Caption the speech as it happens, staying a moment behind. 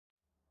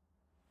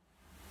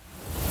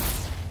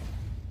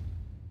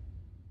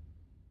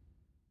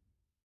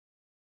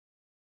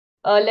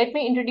Let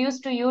me introduce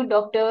to you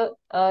Dr.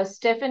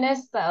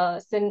 Stefanus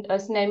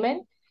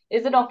SNYMAN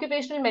is an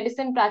occupational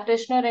medicine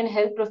practitioner and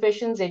health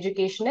professions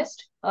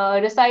educationist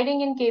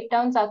residing in Cape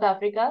Town, South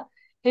Africa.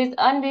 His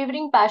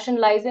unwavering passion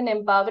lies in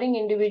empowering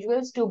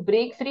individuals to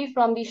break free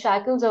from the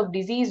shackles of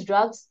disease,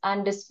 drugs,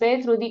 and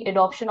despair through the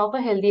adoption of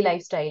a healthy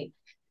lifestyle.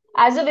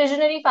 As a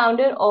visionary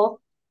founder of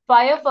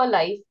Fire for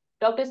Life,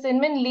 Dr.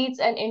 Synman leads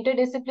an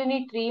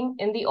interdisciplinary team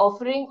in the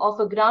offering of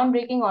a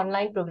groundbreaking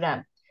online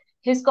program.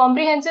 His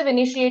comprehensive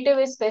initiative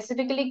is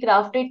specifically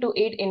crafted to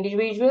aid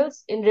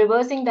individuals in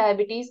reversing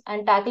diabetes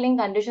and tackling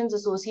conditions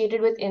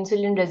associated with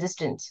insulin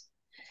resistance.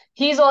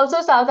 He is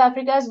also South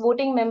Africa's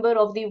voting member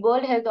of the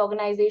World Health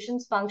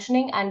Organization's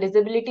Functioning and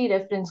Disability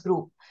Reference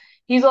Group.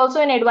 He is also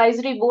an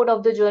advisory board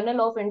of the Journal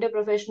of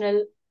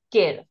Interprofessional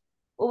Care.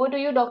 Over to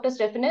you, Dr.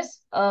 Stefanus.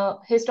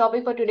 His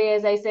topic for today,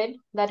 as I said,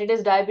 that it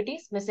is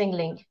diabetes missing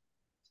link.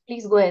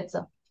 Please go ahead,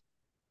 sir.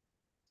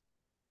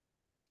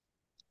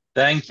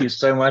 Thank you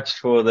so much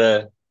for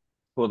the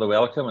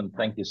welcome, and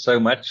thank you so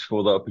much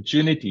for the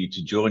opportunity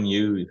to join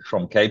you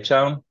from Cape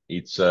Town.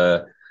 It's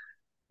a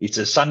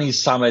sunny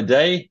summer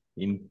day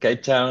in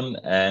Cape Town,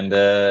 and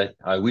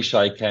I wish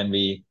I can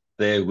be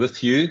there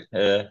with you.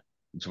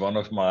 It's one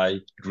of my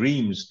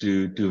dreams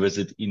to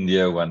visit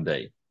India one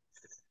day.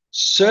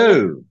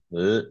 So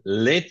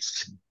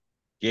let's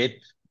get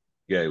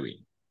going.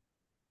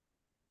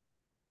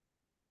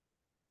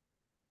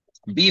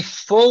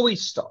 Before we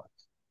start,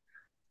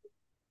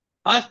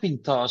 I've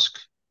been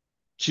tasked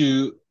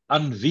to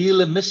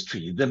unveil a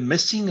mystery, the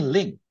missing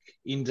link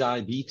in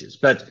diabetes,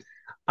 but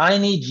I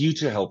need you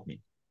to help me.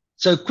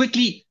 So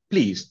quickly,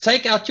 please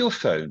take out your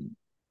phone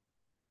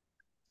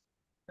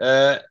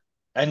and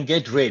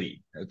get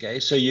ready. Okay,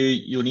 so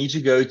you need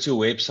to go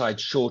to a website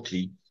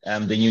shortly,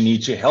 and then you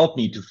need to help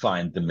me to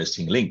find the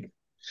missing link.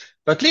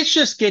 But let's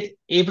just get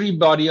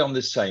everybody on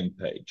the same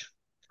page.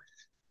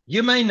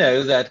 You may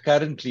know that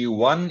currently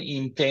 1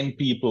 in 10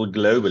 people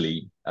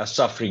globally are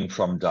suffering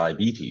from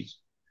diabetes.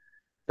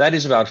 That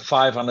is about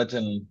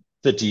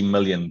 530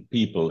 million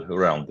people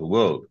around the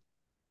world.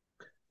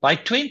 By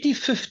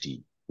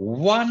 2050,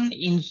 1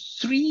 in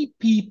 3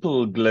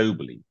 people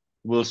globally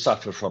will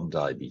suffer from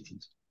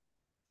diabetes.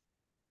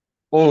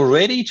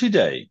 Already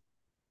today,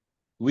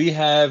 we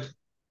have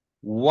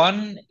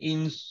 1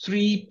 in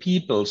 3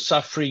 people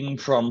suffering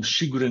from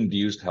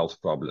sugar-induced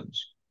health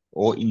problems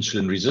or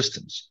insulin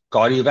resistance,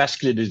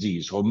 cardiovascular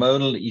disease,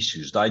 hormonal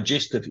issues,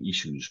 digestive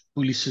issues,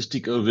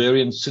 polycystic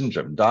ovarian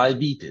syndrome,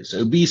 diabetes,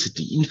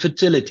 obesity,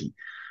 infertility,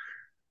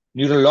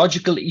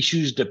 neurological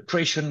issues,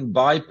 depression,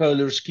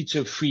 bipolar,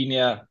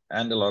 schizophrenia,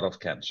 and a lot of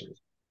cancer.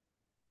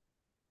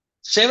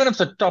 7 of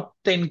the top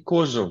 10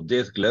 causes of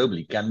death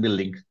globally can be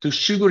linked to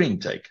sugar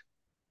intake.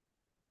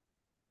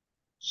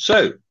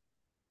 So,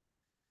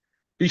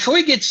 before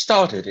we get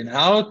started in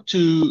how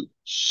to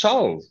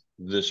solve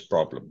this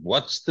problem,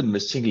 what's the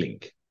missing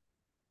link?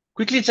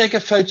 Quickly take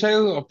a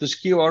photo of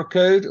this QR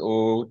code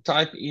or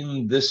type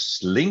in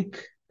this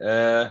link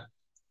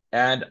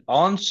and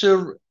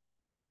answer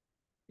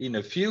in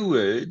a few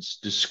words,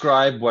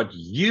 describe what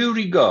you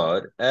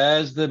regard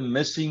as the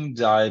missing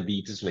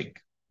diabetes link.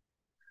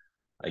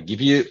 I give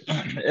you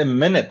a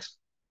minute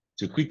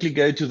to quickly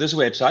go to this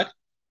website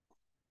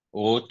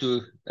or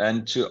to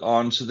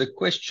answer the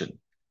question.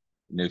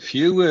 In a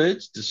few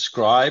words,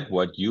 describe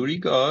what you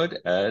regard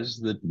as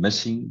the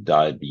missing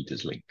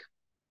diabetes link.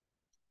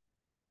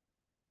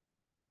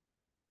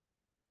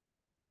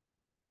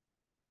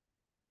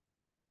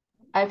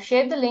 I've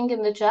shared the link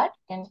in the chat.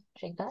 You can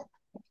check that.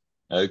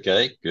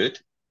 Okay, good.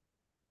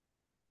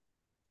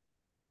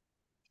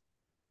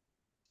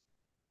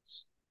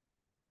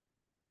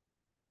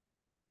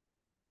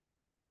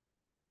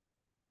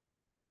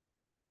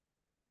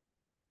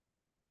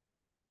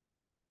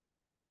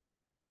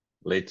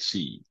 Let's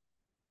see.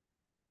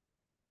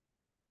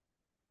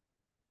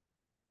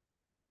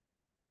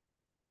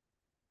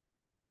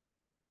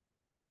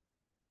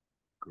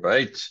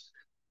 Great.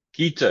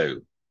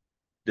 Keto,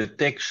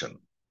 detection,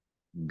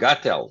 gut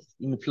health,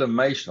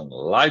 inflammation,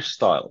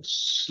 lifestyle,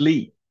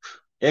 sleep,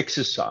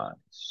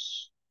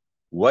 exercise,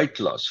 weight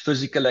loss,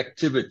 physical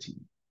activity,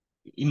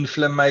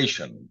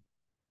 inflammation,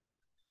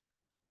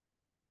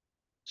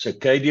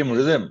 circadian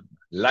rhythm,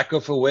 lack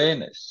of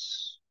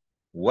awareness,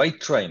 weight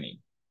training,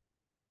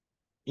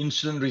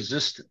 insulin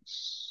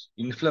resistance,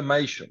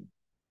 inflammation,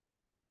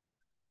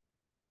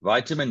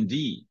 vitamin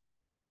D,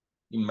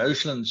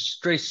 emotional and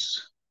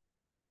stress,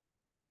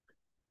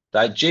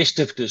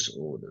 digestive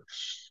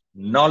disorders,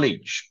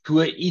 knowledge,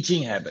 poor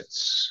eating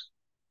habits,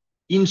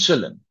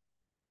 insulin.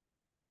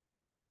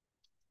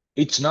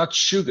 It's not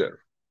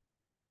sugar,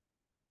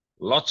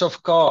 lots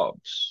of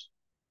carbs,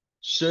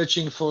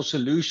 searching for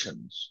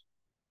solutions,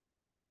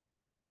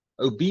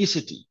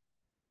 obesity,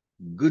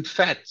 good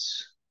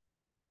fats,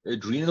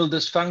 adrenal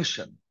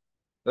dysfunction,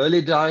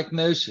 early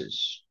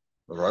diagnosis,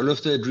 role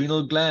of the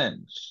adrenal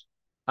glands,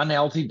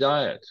 unhealthy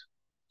diet.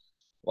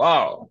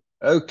 Wow.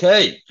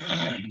 Okay,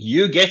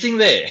 you're getting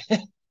there.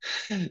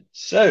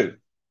 So,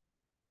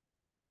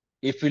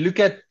 if we look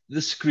at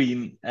the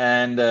screen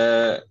and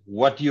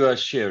what you are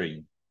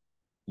sharing,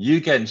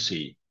 you can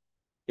see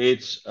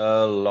it's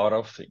a lot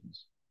of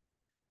things.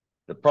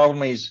 The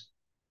problem is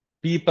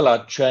people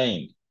are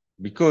trained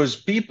because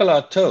people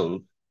are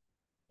told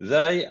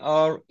they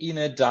are in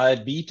a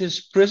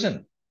diabetes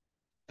prison.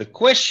 The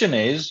question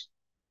is,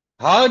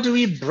 how do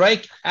we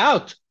break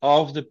out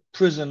of the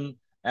prison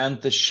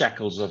and the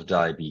shackles of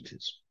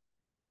diabetes?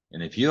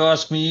 And if you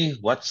ask me,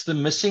 what's the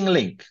missing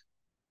link?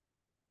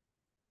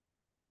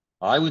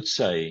 I would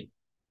say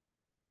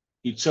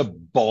it's a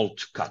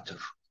bolt cutter.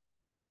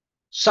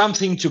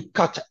 Something to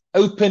cut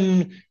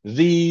open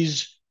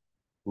these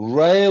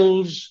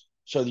rails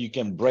so that you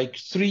can break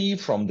free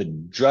from the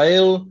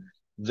jail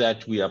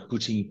that we are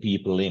putting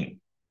people in.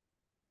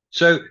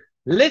 So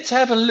let's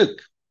have a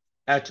look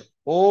at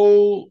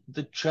all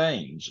the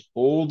chains,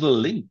 all the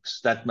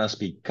links that must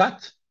be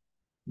cut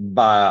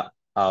by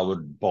our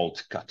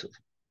bolt cutter.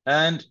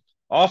 And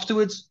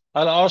afterwards,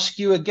 I'll ask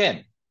you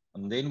again,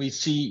 and then we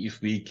see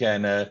if we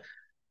can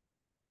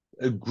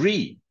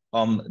agree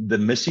on the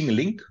missing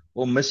link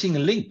or missing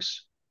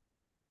links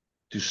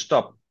to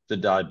stop the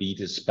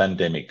diabetes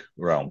pandemic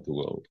around the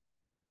world.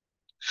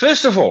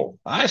 First of all,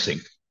 I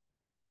think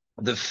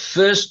the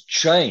first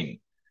chain,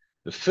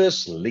 the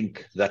first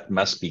link that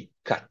must be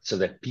cut so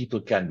that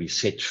people can be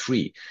set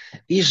free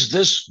is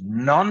this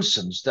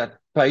nonsense that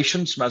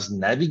patients must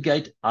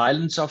navigate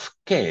islands of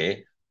care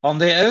on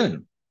their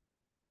own.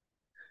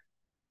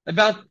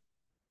 About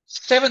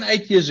 7,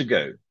 8 years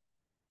ago,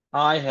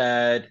 I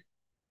had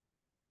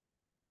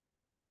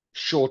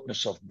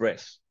shortness of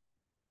breath,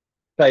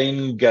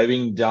 pain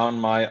going down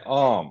my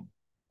arm,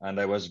 and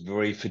I was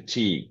very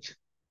fatigued.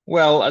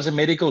 Well, as a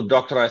medical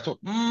doctor, I thought,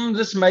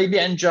 this may be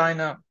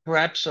angina,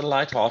 perhaps a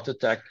light heart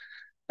attack.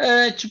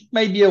 It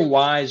may be a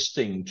wise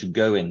thing to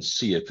go and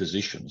see a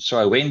physician. So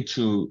I went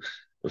to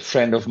a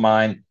friend of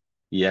mine.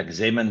 He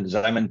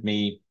examined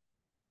me,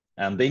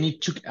 and then he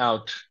took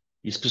out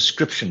his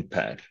prescription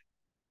pad.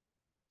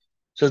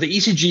 So the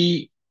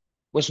ECG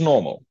was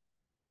normal.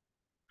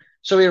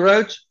 So he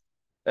wrote,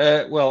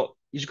 well,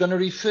 he's going to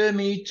refer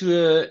me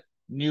to a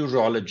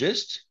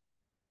neurologist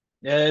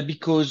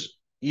because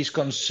he's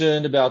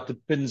concerned about the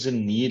pins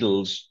and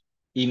needles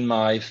in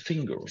my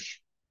fingers.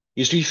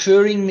 He's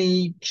referring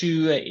me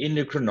to an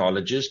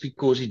endocrinologist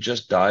because he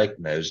just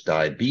diagnosed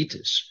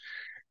diabetes,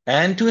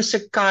 and to a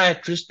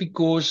psychiatrist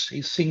because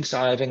he thinks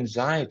I have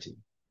anxiety.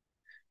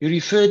 He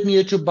referred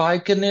me to a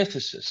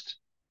biokineticist.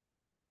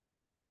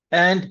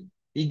 And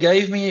he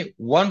gave me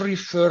one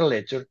referral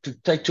letter to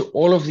take to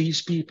all of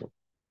these people.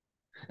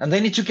 And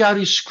then he took out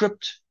his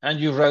script and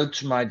he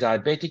wrote my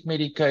diabetic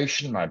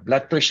medication, my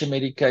blood pressure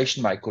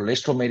medication, my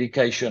cholesterol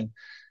medication.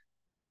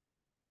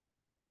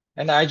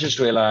 And I just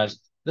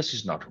realized this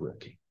is not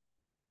working.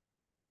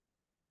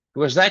 It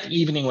was that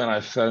evening when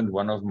I phoned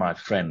one of my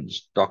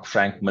friends, Doc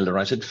Frank Miller.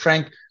 I said,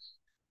 Frank,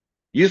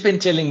 you've been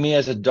telling me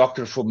as a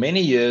doctor for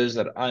many years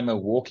that I'm a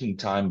walking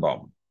time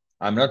bomb.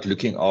 I'm not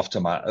looking after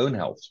my own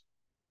health.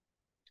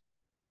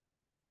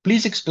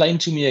 Please explain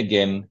to me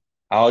again,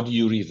 how do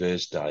you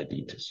reverse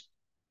diabetes?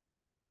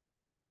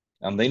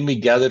 And then we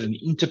gathered an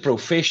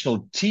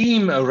interprofessional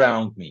team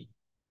around me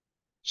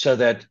so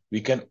that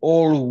we can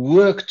all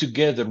work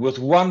together with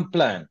one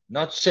plan,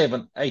 not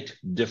 7, 8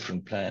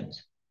 different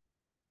plans.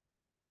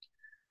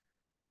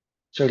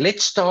 So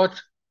let's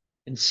start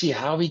and see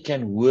how we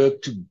can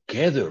work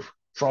together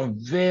from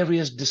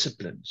various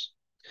disciplines,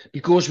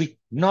 because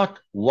not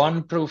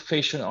one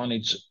profession on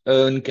its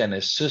own can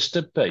assist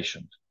a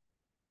patient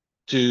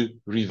to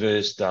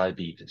reverse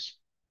diabetes.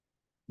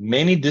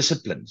 Many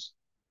disciplines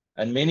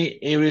and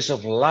many areas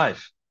of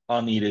life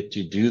are needed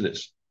to do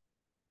this.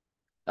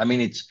 I mean,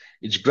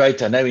 it's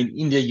great. I know in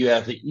India you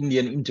have the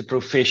Indian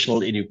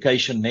Interprofessional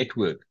Education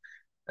Network,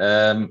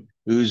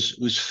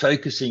 who's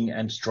focusing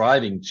and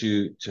striving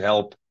to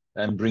help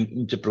and bring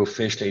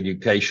interprofessional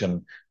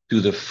education to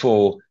the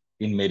fore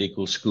in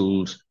medical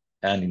schools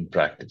and in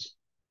practice.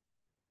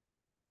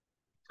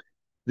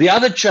 The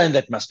other chain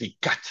that must be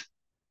cut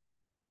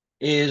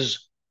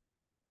is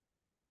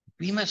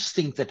we must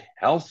think that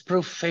health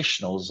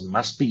professionals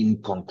must be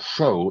in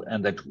control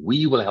and that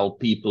we will help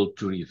people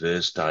to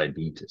reverse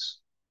diabetes.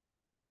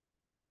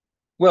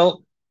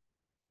 Well,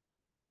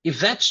 if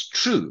that's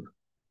true,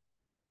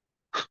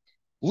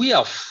 we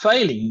are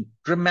failing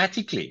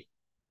dramatically.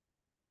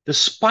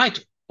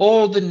 Despite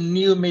all the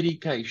new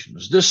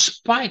medications,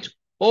 despite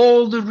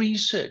all the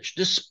research,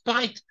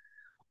 despite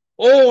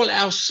all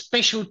our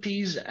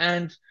specialties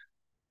and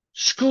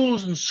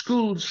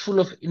schools full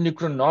of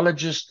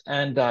endocrinologists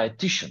and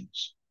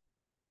dietitians,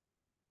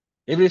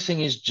 everything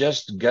is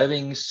just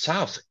going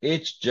south.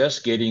 It's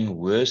just getting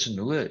worse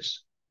and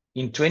worse.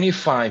 In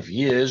 25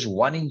 years,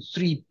 1 in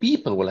 3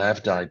 people will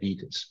have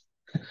diabetes.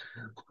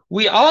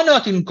 We are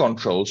not in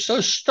control,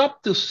 so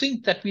stop to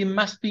think that we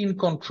must be in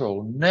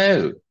control.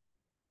 No.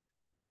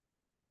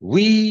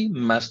 We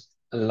must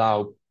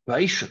allow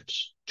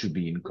patients to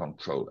be in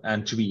control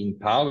and to be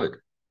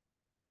empowered.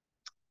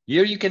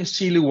 Here you can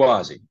see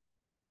Luwazi.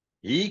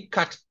 He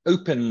cut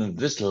open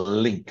this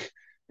link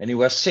and he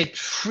was set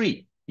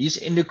free. His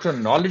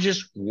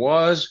endocrinologist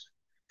was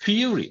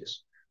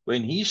furious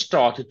when he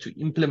started to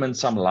implement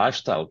some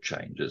lifestyle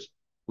changes,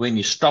 when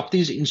he stopped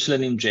his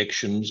insulin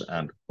injections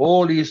and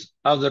all these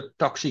other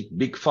toxic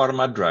big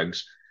pharma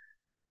drugs,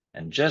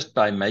 and just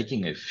by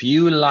making a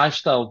few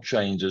lifestyle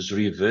changes,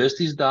 reversed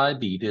his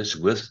diabetes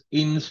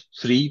within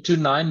 3 to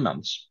 9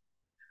 months.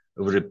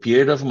 Over a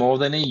period of more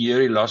than a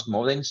year, he lost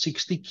more than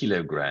 60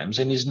 kilograms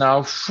and is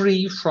now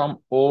free from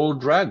all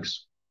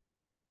drugs.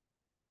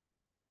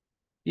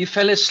 He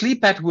fell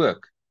asleep at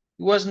work.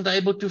 He wasn't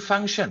able to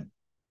function.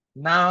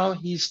 Now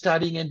he's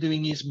studying and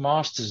doing his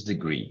master's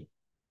degree.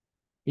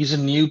 He's a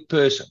new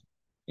person,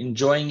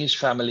 enjoying his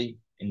family,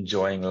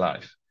 enjoying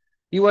life.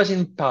 He was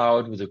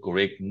empowered with the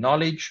correct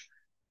knowledge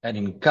and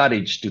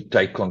encouraged to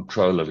take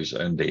control of his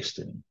own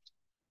destiny.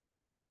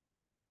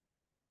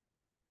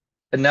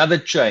 Another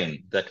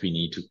chain that we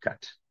need to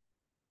cut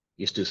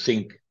is to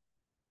think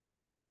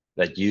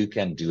that you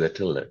can do it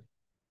alone.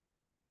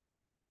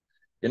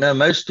 You know,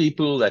 most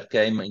people that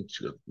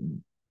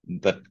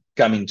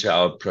come into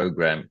our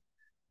program,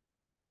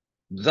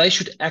 they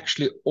should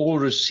actually all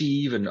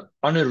receive an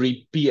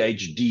honorary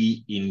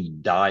PhD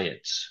in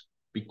diets,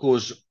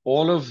 because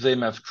all of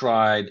them have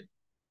tried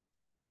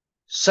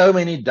so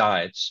many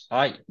diets.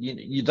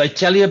 They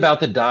tell you about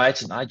the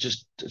diets, and I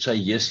just say,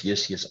 yes,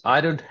 yes, yes.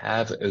 I don't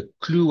have a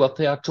clue what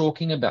they are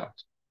talking about.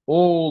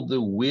 All the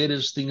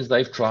weirdest things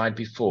they've tried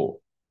before.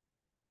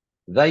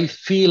 They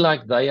feel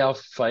like they are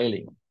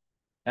failing.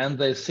 And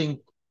they think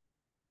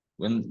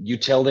when you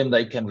tell them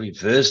they can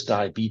reverse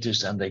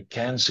diabetes and they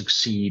can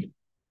succeed,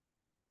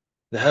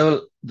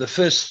 the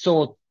first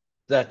thought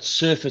that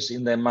surfaces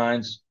in their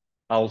minds,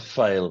 I'll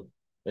fail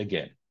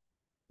again.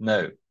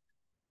 No,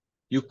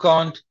 you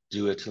can't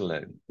do it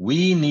alone.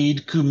 We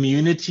need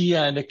community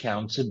and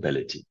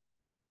accountability.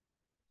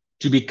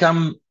 To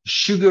become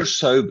sugar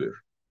sober,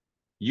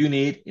 you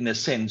need, in a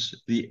sense,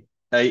 the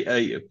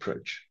AA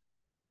approach,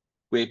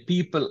 where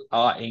people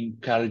are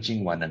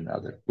encouraging one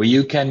another, where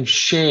you can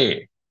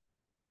share.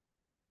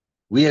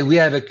 We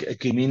have a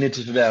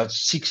community of about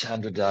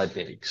 600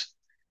 diabetics.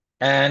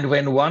 And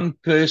when one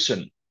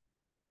person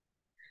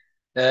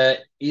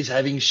is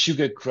having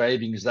sugar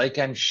cravings, they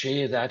can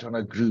share that on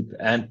a group,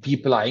 and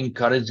people are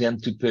encouraging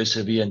them to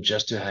persevere and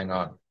just to hang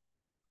on.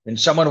 When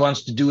someone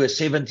wants to do a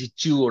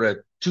 72 or a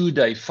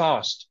 2-day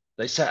fast,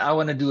 they say, I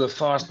want to do a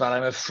fast, but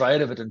I'm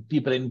afraid of it. And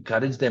people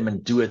encourage them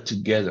and do it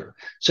together.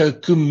 So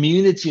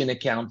community and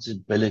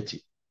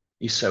accountability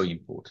is so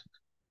important.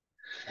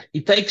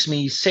 It takes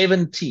me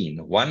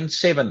 17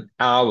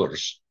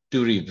 hours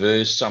to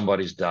reverse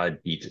somebody's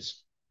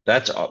diabetes.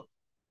 That's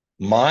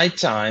my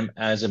time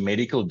as a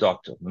medical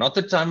doctor, not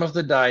the time of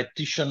the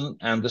dietitian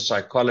and the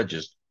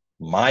psychologist,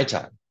 my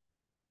time.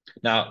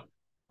 Now,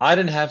 I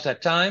don't have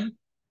that time,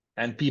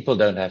 and people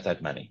don't have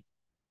that money.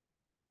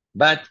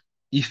 But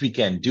if we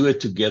can do it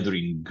together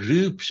in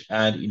groups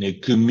and in a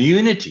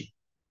community,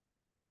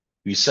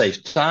 we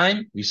save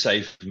time, we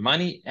save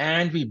money,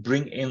 and we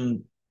bring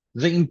in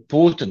the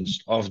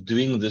importance of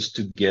doing this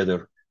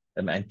together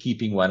and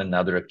keeping one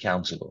another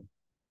accountable.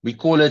 We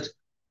call it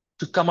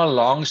to come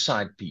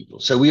alongside people.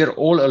 So we are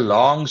all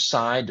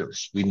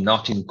alongsiders. We're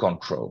not in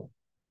control.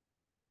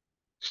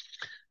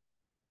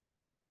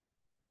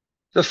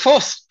 The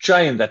fourth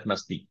chain that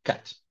must be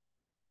cut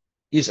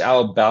is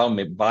our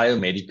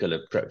biomedical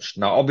approach.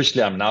 Now,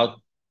 obviously, I'm now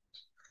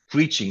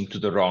preaching to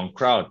the wrong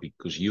crowd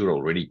because you're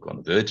already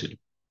converted.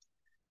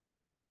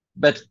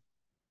 But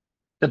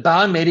the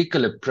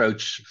biomedical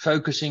approach,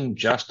 focusing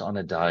just on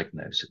a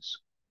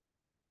diagnosis.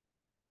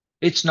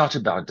 It's not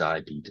about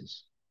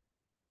diabetes.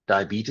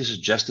 Diabetes is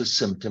just a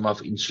symptom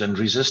of insulin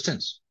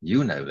resistance.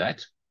 You know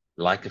that,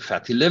 like a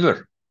fatty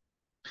liver.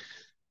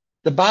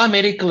 The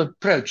biomedical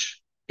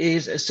approach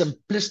is a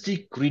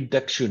simplistic,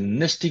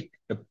 reductionistic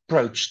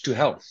approach to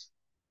health.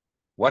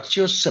 What's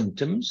your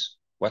symptoms?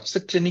 What's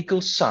the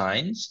clinical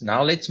signs?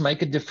 Now let's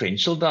make a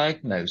differential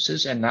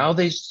diagnosis. And now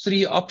there's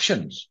 3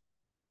 options.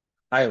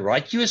 I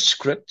write you a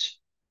script,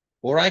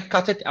 or I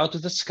cut it out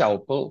of the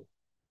scalpel,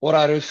 or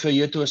I refer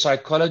you to a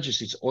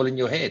psychologist. It's all in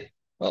your head.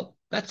 Well,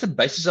 that's the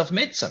basis of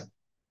medicine.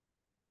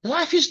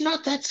 Life is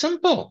not that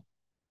simple.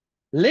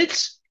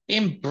 Let's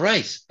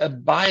embrace a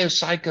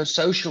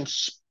biopsychosocial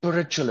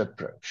spiritual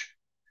approach.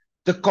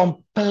 The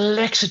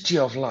complexity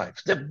of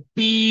life, the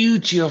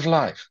beauty of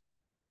life.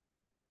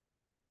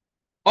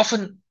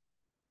 Often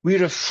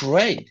we're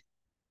afraid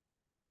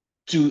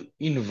to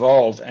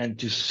involve and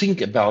to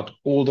think about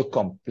all the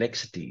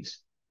complexities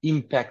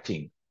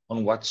impacting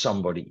on what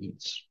somebody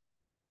eats.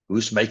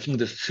 Who's making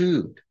the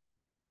food?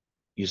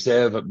 Is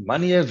there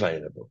money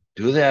available?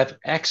 Do they have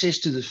access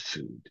to the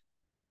food?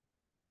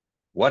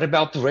 What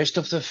about the rest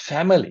of the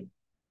family?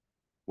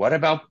 What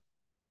about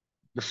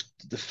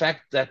the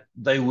fact that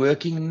they're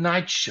working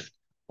night shift?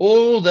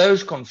 All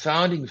those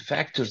confounding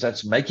factors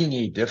that's making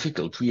it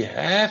difficult. We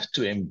have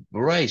to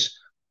embrace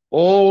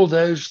all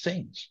those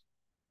things.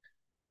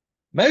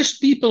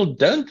 Most people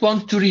don't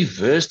want to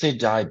reverse their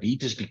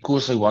diabetes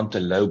because they want a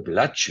low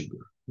blood sugar.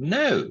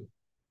 No.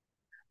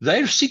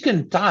 They're sick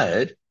and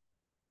tired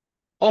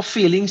of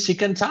feeling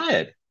sick and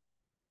tired.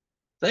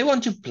 They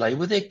want to play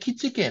with their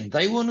kids again.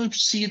 They want to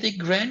see their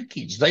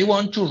grandkids. They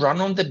want to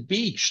run on the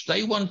beach.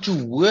 They want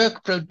to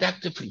work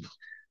productively.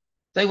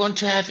 They want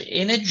to have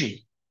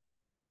energy.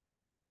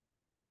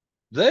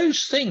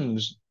 Those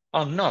things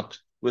are not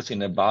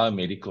within a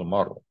biomedical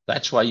model.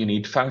 That's why you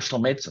need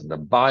functional medicine, the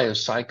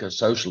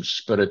biopsychosocial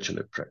spiritual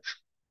approach.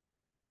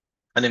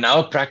 And in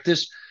our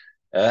practice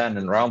and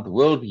around the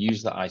world, we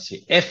use the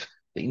ICF,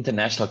 the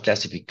International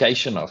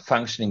Classification of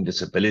Functioning,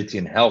 Disability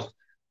and Health,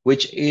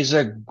 which is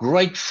a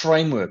great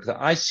framework. The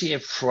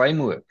ICF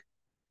framework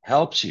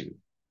helps you,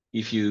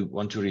 if you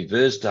want to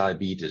reverse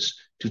diabetes,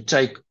 to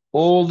take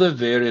all the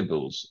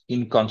variables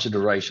in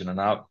consideration and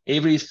how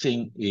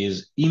everything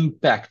is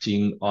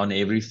impacting on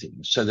everything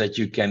so that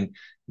you can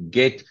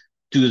get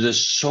to the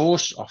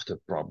source of the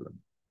problem,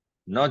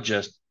 not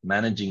just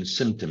managing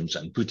symptoms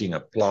and putting a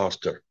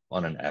plaster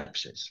on an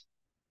abscess.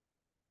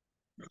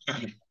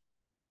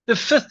 The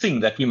fifth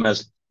thing that we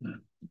must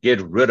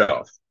get rid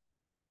of,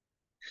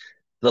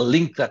 the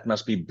link that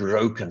must be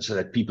broken so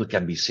that people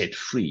can be set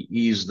free,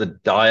 is the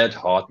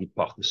diet-heart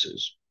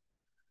hypothesis.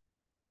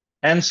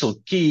 Ansel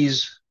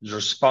Keys is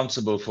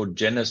responsible for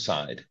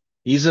genocide.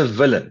 He's a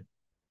villain.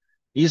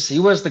 He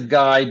was the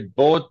guy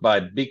bought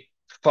by big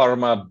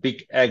pharma,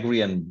 big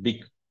agri, and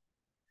big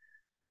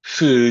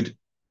food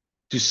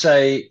to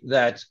say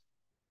that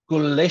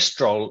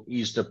cholesterol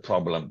is the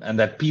problem and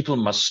that people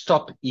must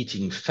stop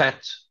eating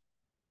fat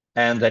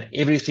and that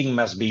everything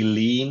must be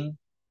lean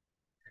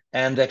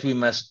and that we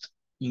must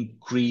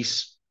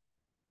increase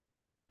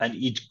and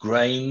eat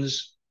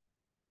grains.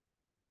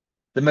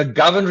 The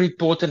McGovern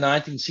report in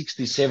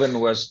 1967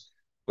 was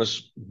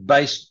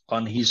based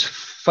on his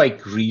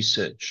fake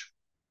research.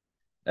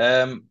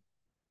 And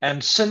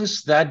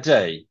since that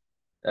day,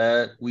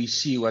 we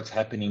see what's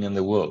happening in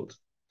the world.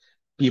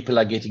 People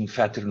are getting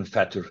fatter and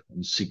fatter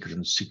and sicker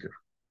and sicker.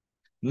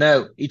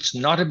 No, it's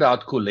not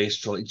about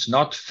cholesterol. It's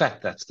not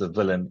fat that's the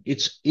villain.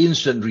 It's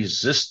insulin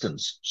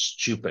resistance,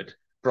 stupid.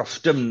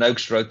 Prof. Tim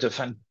Noakes wrote a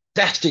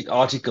fantastic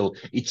article.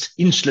 It's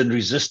insulin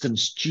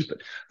resistance,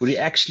 stupid, where he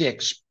actually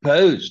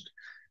exposed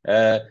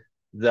the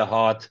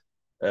heart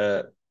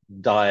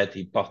diet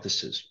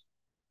hypothesis.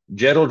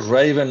 Gerald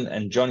Raven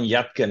and John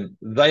Yatkin,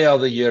 they are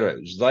the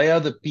heroes. They are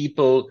the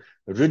people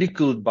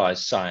ridiculed by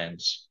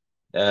science.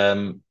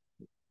 Raven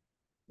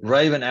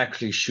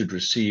actually should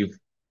receive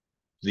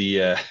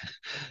the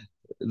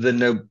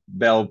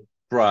Nobel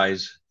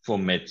Prize for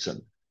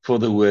medicine for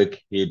the work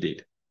he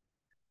did.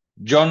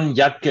 John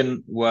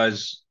Yatkin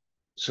was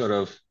sort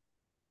of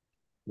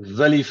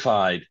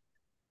vilified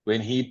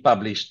when he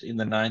published in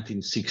the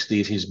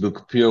 1960s his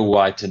book Pure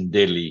White and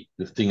Deadly,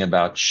 the thing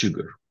about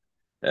sugar.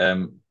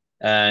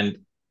 And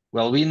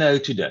well, we know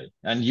today,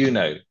 and you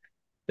know,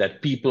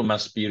 that people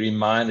must be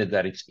reminded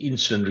that it's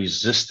insulin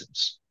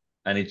resistance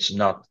and it's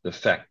not the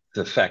fact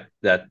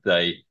that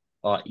they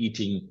are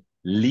eating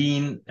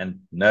lean and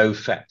no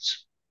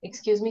fats.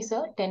 Excuse me,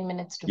 sir, 10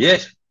 minutes to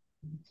Yes.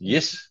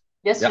 Yes.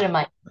 Just a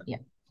reminder.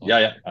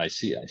 Yeah, I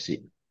see.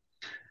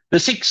 The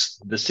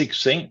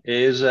sixth thing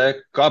is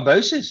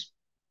carbosis.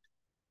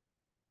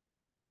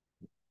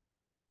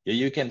 Here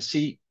you can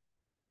see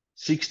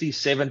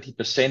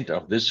 60-70%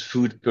 of this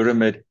food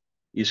pyramid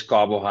is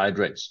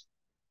carbohydrates.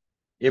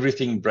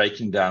 Everything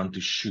breaking down to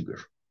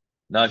sugar.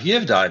 Now, if you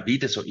have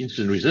diabetes or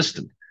insulin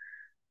resistant,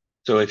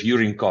 so if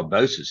you're in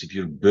carbosis, if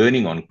you're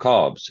burning on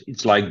carbs,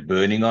 it's like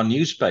burning on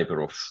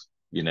newspaper, or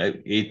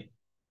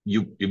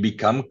you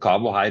become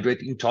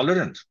carbohydrate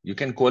intolerant. You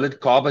can call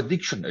it carb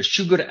addiction, a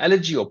sugar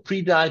allergy, or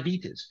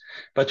pre-diabetes.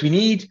 But we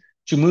need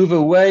to move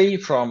away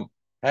from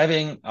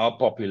having our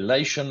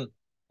population,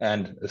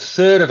 and a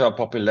third of our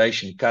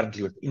population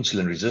currently with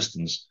insulin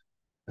resistance,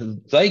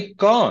 they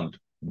can't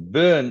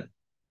burn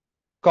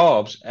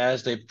carbs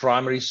as their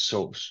primary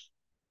source.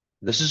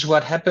 This is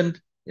what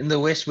happened in the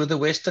West with the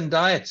Western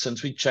diet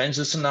since we changed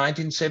this in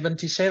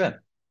 1977.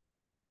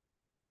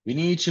 We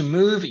need to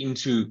move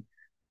into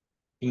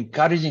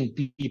encouraging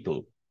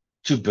people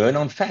to burn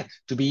on fat,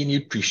 to be in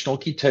nutritional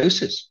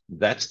ketosis.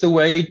 That's the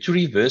way to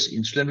reverse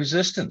insulin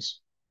resistance.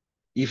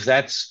 If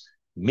that's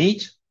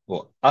meat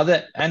or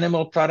other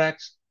animal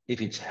products, if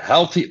it's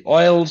healthy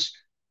oils,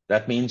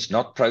 that means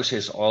not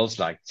processed oils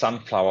like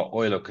sunflower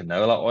oil or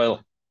canola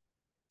oil,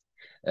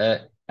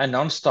 and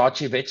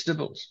non-starchy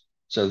vegetables.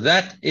 So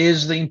that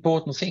is the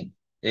important thing,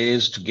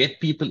 is to get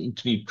people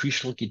into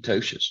nutritional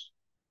ketosis.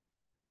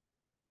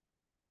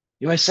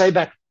 You may say,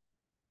 but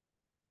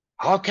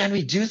how can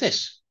we do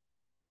this?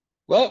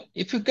 Well,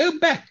 if you go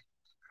back,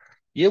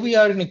 here we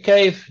are in a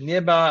cave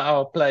nearby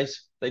our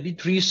place. They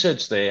did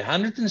research there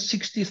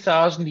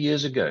 160,000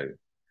 years ago.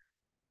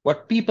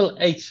 What people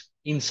ate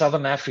in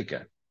Southern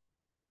Africa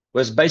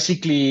was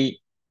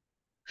basically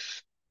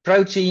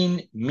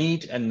protein,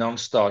 meat, and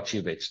non-starchy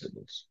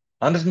vegetables.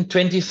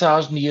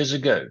 120,000 years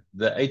ago,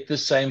 they ate the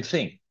same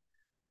thing.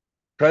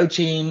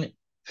 Protein,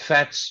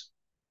 fats,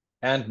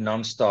 and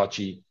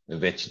non-starchy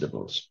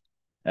vegetables.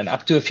 And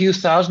up to a few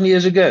thousand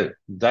years ago,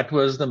 that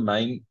was the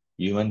main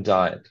human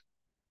diet.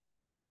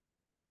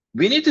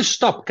 We need to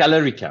stop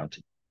calorie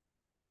counting.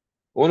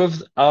 All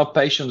of our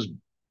patients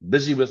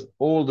busy with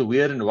all the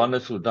weird and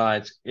wonderful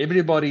diets,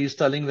 everybody is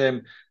telling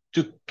them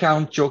to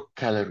count your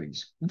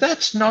calories.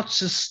 That's not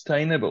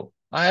sustainable.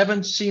 I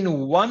haven't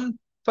seen one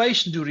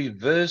patient who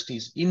reversed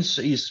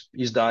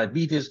his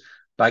diabetes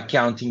by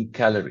counting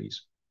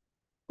calories.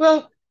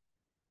 Well,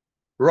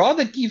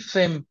 rather give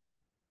them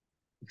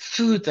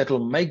food that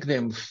will make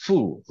them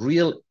full,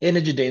 real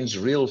energy dense,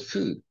 real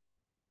food.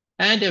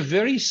 And a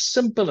very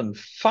simple and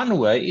fun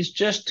way is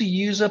just to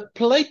use a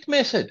plate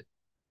method,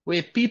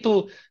 where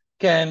people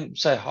can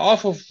say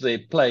half of their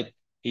plate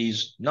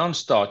is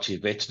non-starchy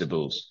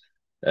vegetables,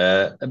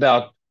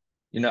 about,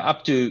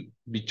 up to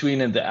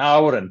between an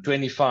hour and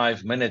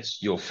 25 minutes,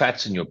 your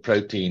fats and your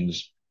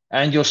proteins,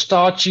 and your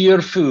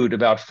starchier food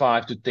about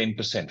 5 to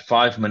 10%,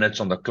 5 minutes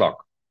on the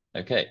clock.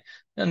 Okay.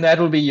 And that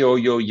will be your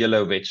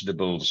yellow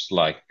vegetables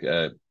like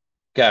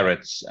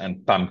carrots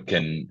and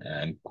pumpkin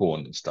and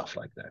corn and stuff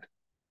like that.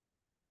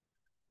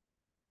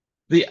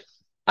 The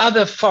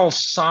other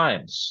false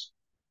science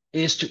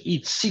is to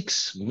eat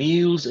 6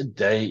 meals a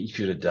day if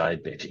you're a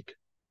diabetic.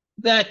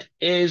 That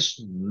is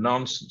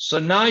nonsense. So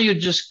now you're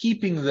just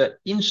keeping the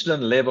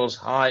insulin levels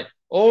high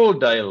all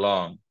day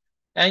long,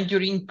 and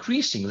you're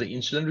increasing the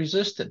insulin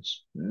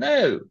resistance.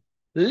 No,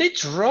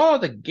 let's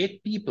rather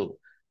get people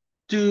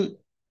to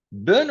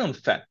burn on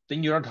fat,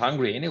 then you're not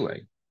hungry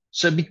anyway.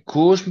 So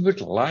because we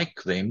would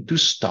like them to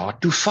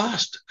start to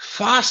fast.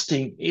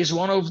 Fasting is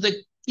one of the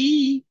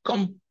key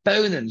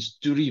components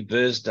to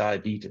reverse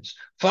diabetes.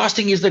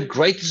 Fasting is the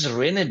greatest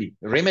remedy.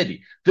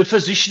 The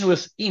physician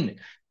within,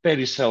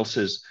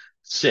 Paracelsus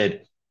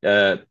said,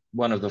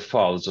 one of the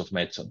fathers of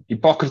medicine.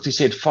 Hippocrates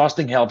said,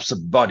 fasting helps the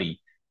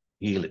body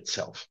heal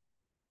itself.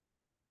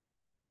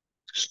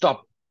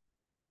 Stop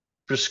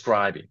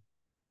prescribing.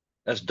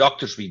 As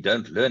doctors, we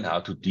don't learn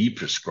how to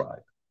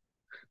de-prescribe.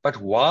 But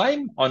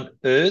why on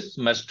earth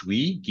must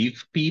we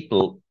give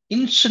people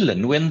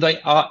insulin when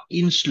they are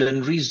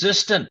insulin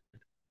resistant?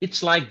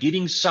 It's like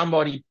giving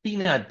somebody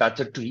peanut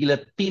butter to heal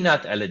a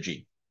peanut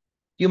allergy.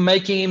 You're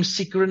making him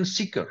sicker and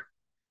sicker.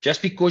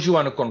 Just because you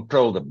want to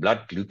control the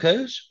blood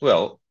glucose,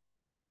 well,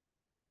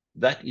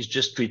 that is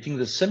just treating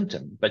the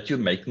symptom, but you're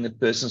making the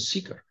person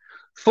sicker.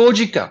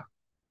 Forgica,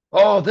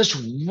 this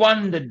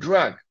wonder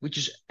drug, which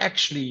is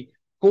actually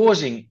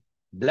causing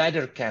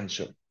bladder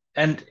cancer.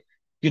 And,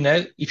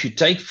 if you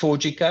take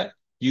Forgica,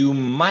 you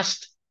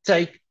must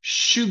take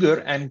sugar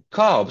and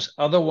carbs.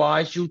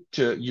 Otherwise,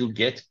 you'll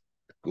get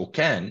or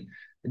can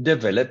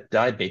develop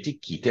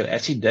diabetic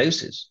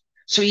ketoacidosis.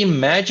 So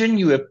imagine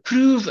you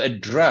approve a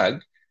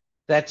drug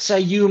that say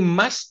you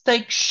must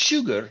take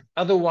sugar,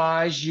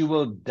 otherwise you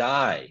will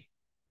die.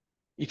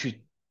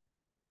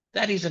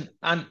 That is an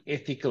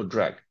unethical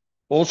drug.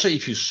 Also,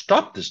 if you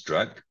stop this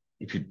drug,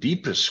 if you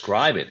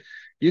de-prescribe it,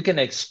 you can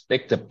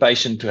expect the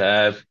patient to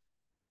have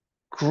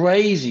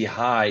crazy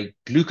high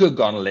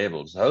glucagon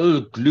levels.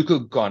 Whole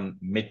glucagon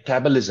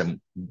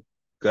metabolism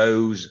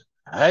goes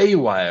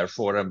haywire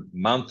for a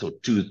month or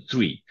 2,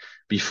 3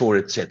 before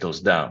it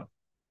settles down.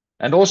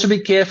 And also be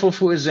careful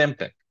for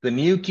Ozempic, the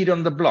new kid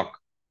on the block.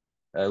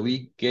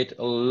 We get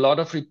a lot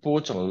of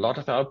reports on a lot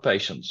of our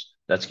patients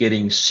that's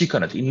getting sick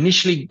on it.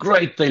 Initially,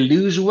 great, they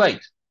lose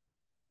weight.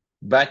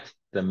 But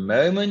the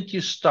moment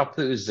you stop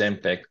the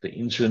Ozempic, the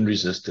insulin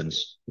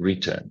resistance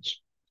returns.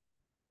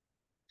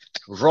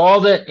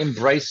 Rather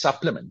embrace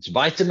supplements.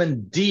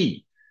 Vitamin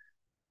D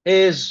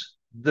is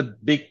the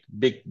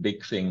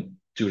big thing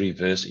to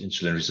reverse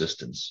insulin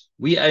resistance.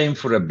 We aim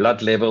for a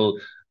blood level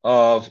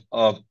of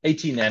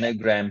 80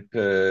 nanogram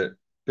per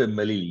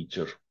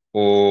milliliter,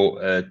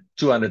 or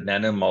 200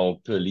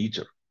 nanomole per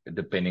liter,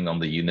 depending on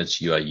the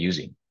units you are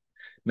using.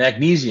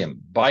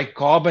 Magnesium,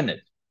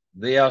 bicarbonate.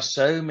 There are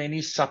so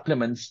many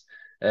supplements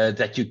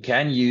that you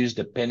can use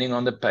depending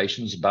on the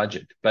patient's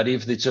budget. But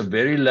if it's a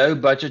very low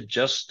budget,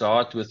 just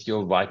start with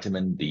your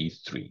vitamin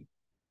D3.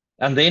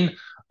 And then,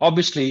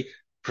 obviously,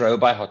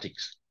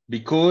 probiotics,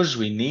 because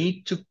we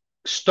need to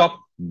stop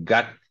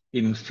gut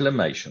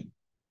inflammation.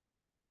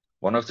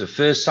 One of the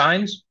first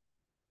signs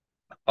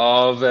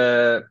of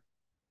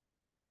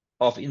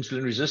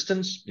insulin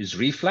resistance is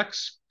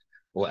reflux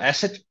or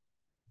acid,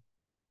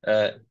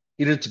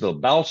 irritable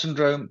bowel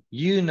syndrome,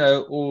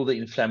 all the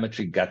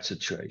inflammatory gut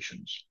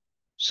situations.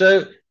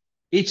 So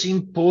it's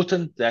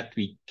important that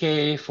we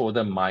care for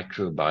the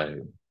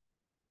microbiome.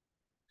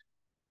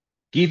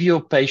 Give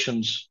your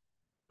patients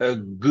a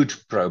good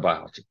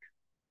probiotic.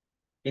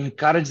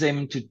 Encourage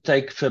them to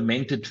take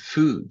fermented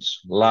foods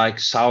like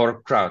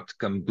sauerkraut,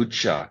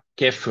 kombucha,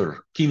 kefir,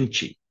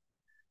 kimchi.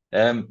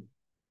 And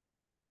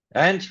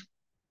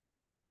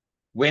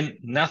when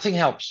nothing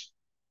helps,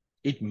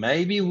 it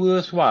may be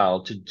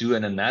worthwhile to do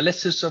an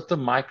analysis of the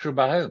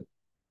microbiome.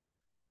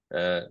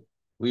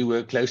 We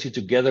work closely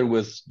together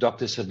with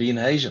Dr. Sabine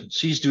Hazen.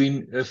 She's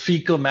doing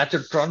fecal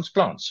matter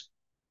transplants.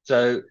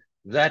 So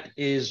that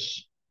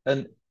is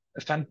a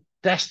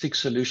fantastic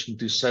solution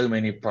to so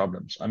many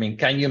problems. I mean,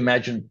 can you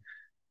imagine?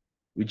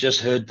 We just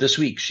heard this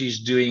week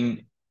she's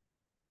doing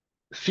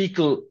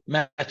fecal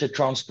matter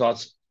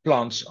transplants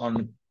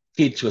on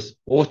kids with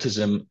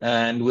autism,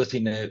 and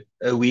within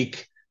a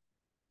week,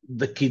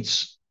 the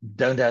kids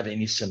don't have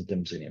any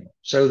symptoms anymore.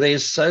 So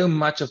there's so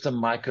much of the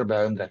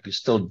microbiome that we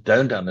still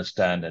don't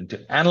understand, and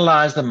to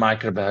analyze the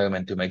microbiome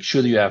and to make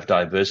sure that you have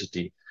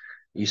diversity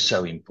is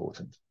so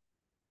important.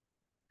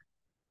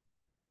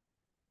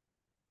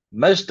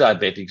 Most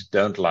diabetics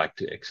don't like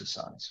to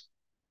exercise.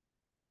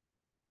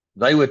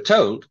 They were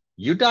told,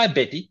 you're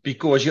diabetic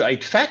because you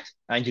ate fat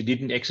and you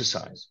didn't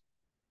exercise.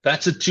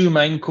 That's the two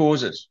main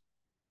causes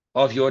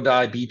of your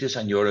diabetes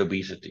and your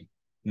obesity.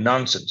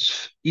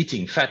 Nonsense.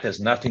 Eating fat has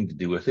nothing to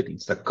do with it.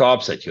 It's the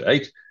carbs that you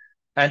ate.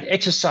 And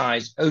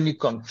exercise only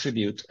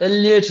contributes a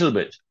little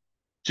bit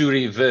to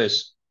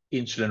reverse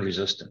insulin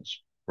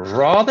resistance.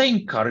 Rather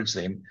encourage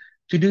them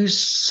to do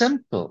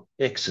simple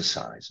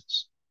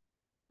exercises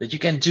that you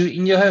can do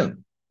in your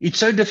home. It's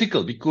so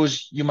difficult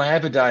because you might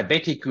have a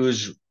diabetic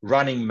who's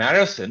running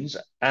marathons,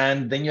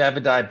 and then you have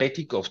a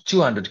diabetic of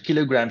 200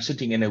 kilograms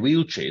sitting in a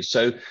wheelchair.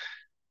 So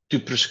to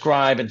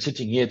prescribe and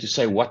sitting here to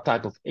say what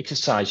type of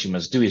exercise you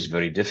must do is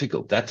very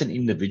difficult. That's an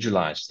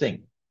individualized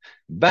thing.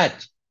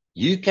 But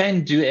you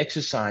can do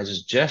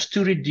exercises just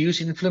to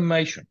reduce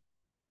inflammation,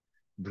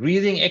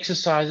 breathing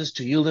exercises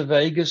to heal the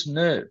vagus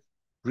nerve.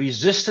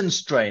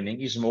 Resistance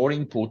training is more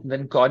important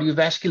than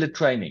cardiovascular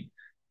training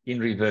in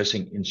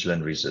reversing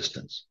insulin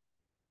resistance.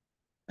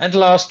 And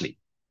lastly,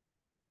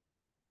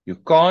 you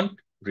can't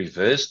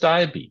reverse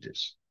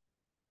diabetes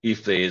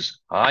if there's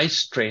high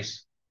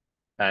stress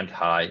and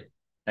high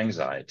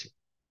anxiety.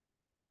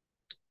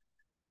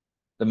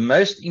 The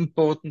most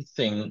important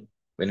thing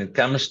when it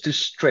comes to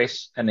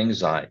stress and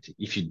anxiety,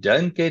 if you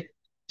don't get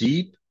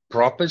deep,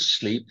 proper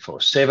sleep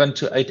for 7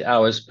 to 8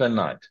 hours per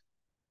night,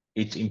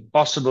 it's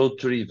impossible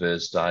to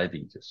reverse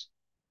diabetes.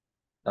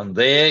 And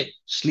there,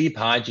 sleep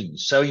hygiene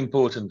is so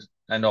important.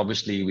 And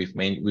obviously,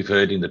 we've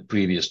heard in the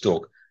previous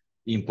talk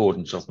the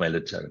importance of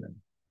melatonin.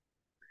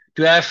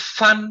 To have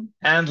fun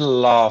and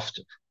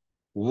laughter.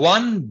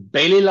 One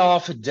belly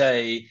laugh a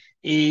day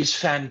is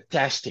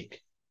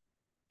fantastic.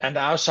 And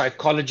our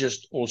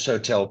psychologists also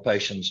tell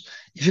patients,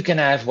 if you can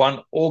have one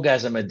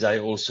orgasm a day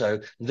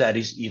also, that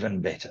is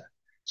even better.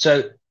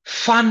 So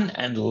fun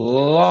and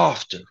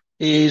laughter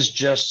is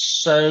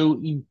just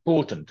so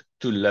important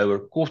to lower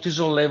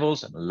cortisol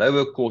levels, and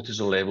lower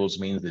cortisol levels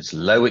means there's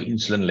lower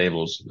insulin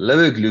levels,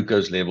 lower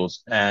glucose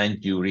levels, and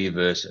you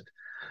reverse it.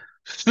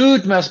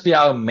 Food must be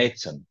our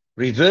medicine.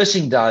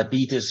 Reversing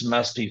diabetes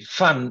must be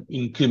fun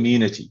in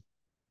community.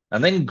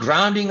 And then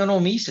grounding and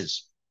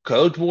hormesis,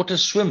 cold water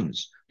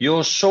swims,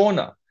 your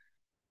sauna,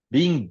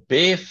 being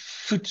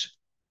barefoot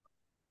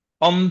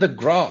on the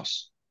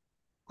grass.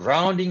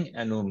 Grounding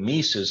and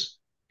hormesis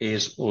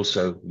is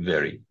also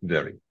very,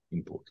 very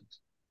important.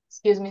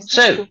 Excuse me.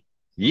 So,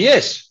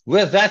 yes,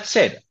 with that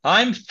said,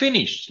 I'm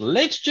finished.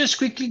 Let's just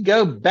quickly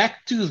go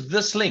back to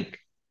this link.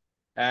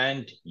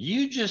 And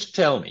you just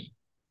tell me,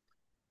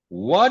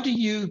 what do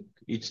you,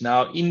 it's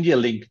now India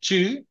link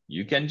 2.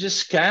 You can just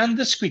scan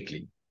this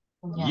quickly.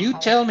 Yeah, you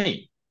tell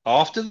me,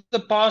 after the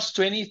past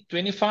 20,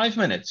 25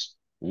 minutes,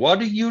 what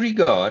do you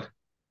regard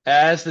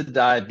as the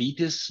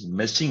diabetes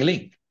missing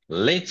link?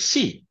 Let's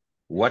see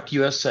what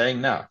you are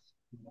saying now.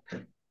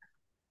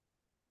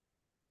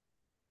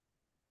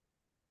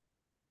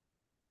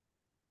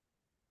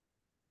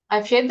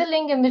 I've shared the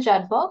link in the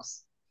chat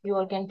box. You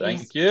all can please.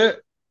 Thank you.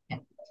 Yeah.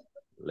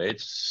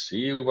 Let's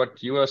see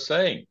what you are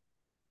saying.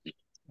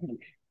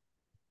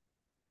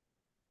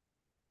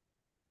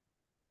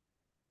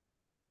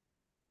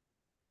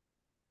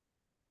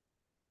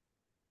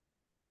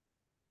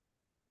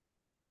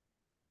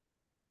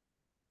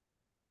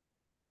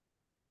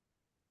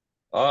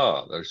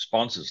 Ah, the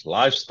response is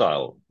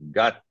lifestyle,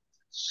 gut,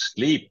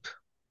 sleep.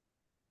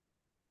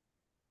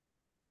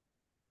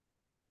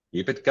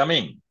 Keep it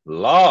coming.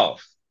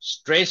 Laugh,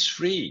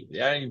 stress-free,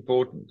 very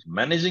important.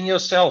 Managing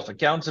yourself,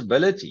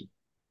 accountability.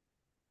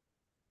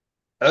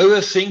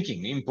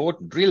 Overthinking,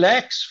 important.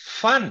 Relax,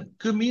 fun,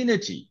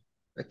 community,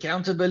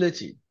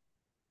 accountability.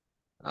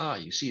 Ah,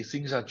 you see,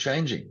 things are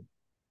changing.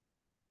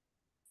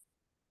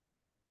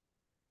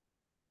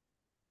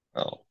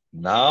 Well,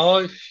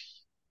 now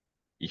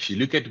if you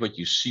look at what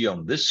you see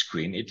on this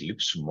screen, it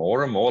looks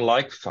more and more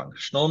like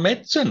functional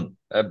medicine,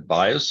 a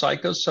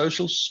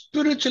biopsychosocial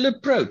spiritual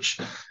approach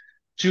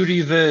to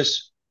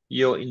reverse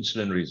your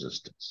insulin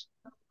resistance.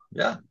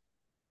 Yeah.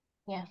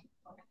 Yeah.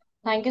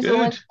 Thank you so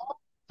much.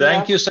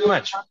 Thank you so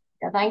much.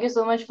 Thank you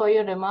so much for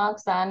your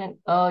remarks, and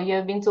you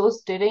have been so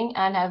stirring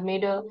and have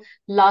made a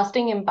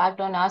lasting impact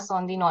on us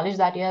on the knowledge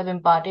that you have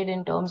imparted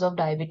in terms of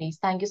diabetes.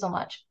 Thank you so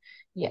much.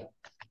 Yeah.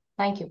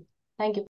 Thank you. Thank you.